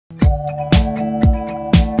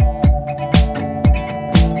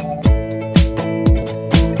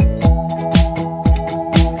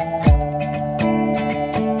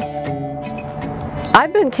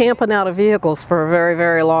I've been camping out of vehicles for a very,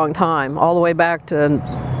 very long time, all the way back to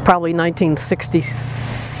probably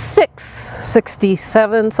 1966,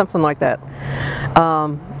 67, something like that.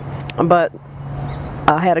 But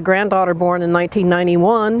I had a granddaughter born in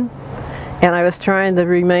 1991, and I was trying to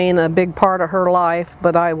remain a big part of her life,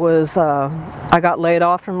 but I got laid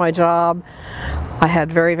off from my job. I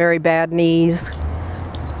had very, very bad knees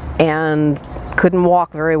and couldn't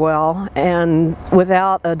walk very well, and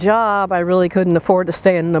without a job I really couldn't afford to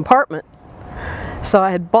stay in an apartment. So I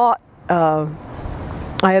had bought a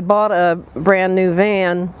brand new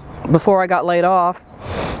van before I got laid off,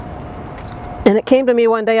 and it came to me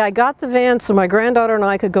one day, I got the van so my granddaughter and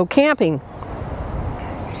I could go camping.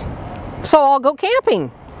 So I'll go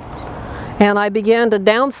camping. And I began to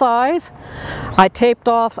downsize. I taped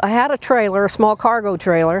off, I had a trailer, a small cargo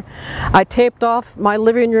trailer. I taped off my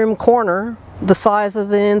living room corner the size of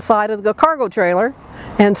the inside of the cargo trailer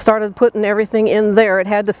and started putting everything in there. It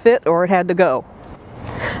had to fit or it had to go.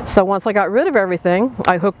 So once I got rid of everything,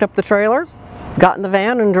 I hooked up the trailer, got in the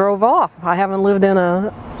van and drove off. I haven't lived in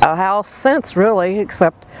a house since, really,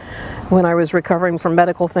 except when I was recovering from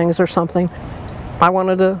medical things or something. I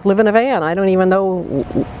wanted to live in a van. I don't even know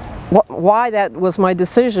why that was my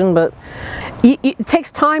decision, but it takes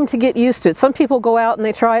time to get used to it. Some people go out and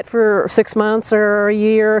they try it for 6 months or a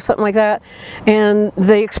year or something like that, and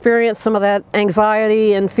they experience some of that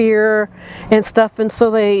anxiety and fear and stuff, and so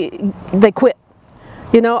they quit.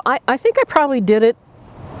 You know, I think I probably did it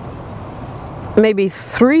maybe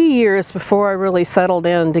 3 years before I really settled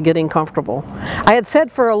into getting comfortable. I had said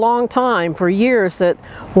for a long time, for years, that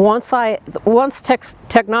once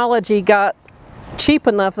technology got cheap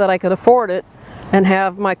enough that I could afford it and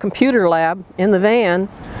have my computer lab in the van,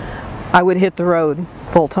 I would hit the road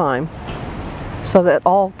full time. So that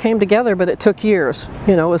all came together, but it took years.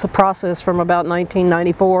 You know, it was a process from about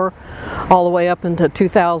 1994 all the way up into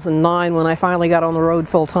 2009 when I finally got on the road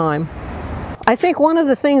full time. I think one of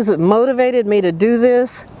the things that motivated me to do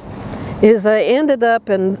this is I ended up,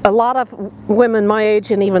 and a lot of women my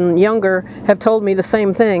age and even younger have told me the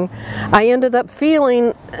same thing, I ended up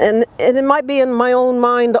feeling, and it might be in my own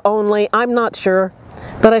mind only, I'm not sure,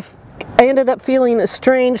 but I ended up feeling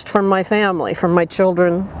estranged from my family, from my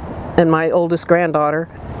children and my oldest granddaughter.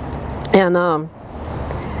 And I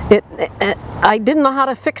didn't know how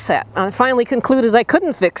to fix that. I finally concluded I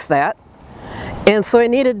couldn't fix that. And so I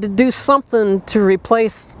needed to do something to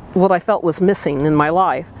replace what I felt was missing in my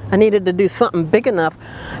life. I needed to do something big enough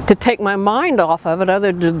to take my mind off of it,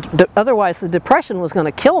 otherwise the depression was going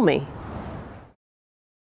to kill me.